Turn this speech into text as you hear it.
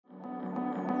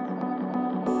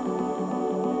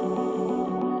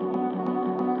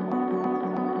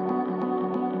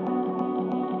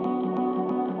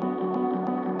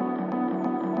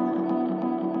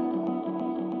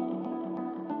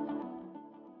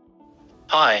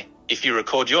Hi, if you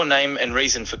record your name and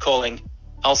reason for calling,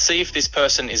 I'll see if this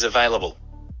person is available.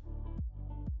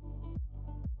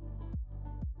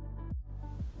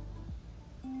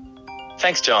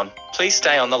 Thanks, John. Please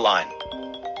stay on the line.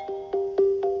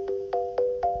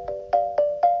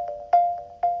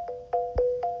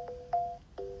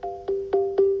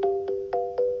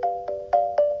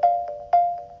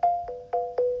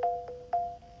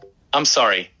 I'm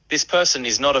sorry, this person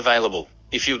is not available.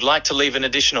 If you'd like to leave an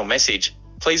additional message,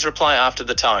 please reply after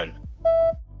the tone.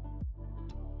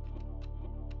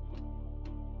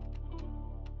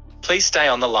 Please stay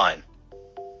on the line.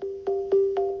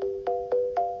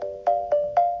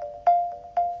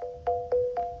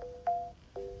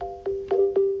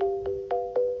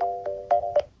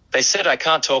 They said I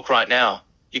can't talk right now.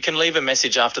 You can leave a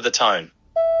message after the tone.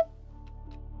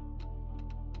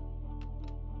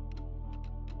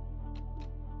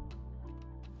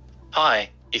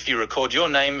 Hi, if you record your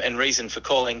name and reason for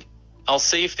calling, I'll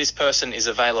see if this person is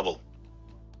available.